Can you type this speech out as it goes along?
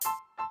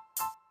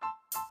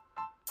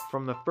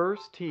From the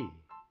first tee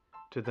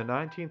to the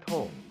 19th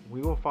hole,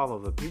 we will follow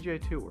the PGA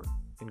Tour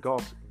and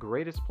golf's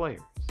greatest players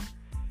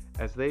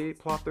as they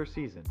plot their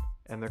season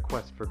and their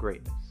quest for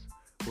greatness.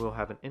 We'll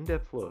have an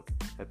in-depth look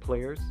at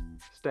players,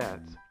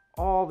 stats,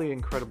 all the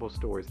incredible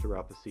stories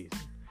throughout the season.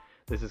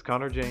 This is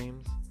Connor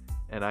James,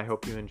 and I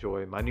hope you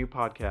enjoy my new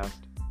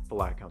podcast,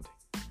 Flag Hunting.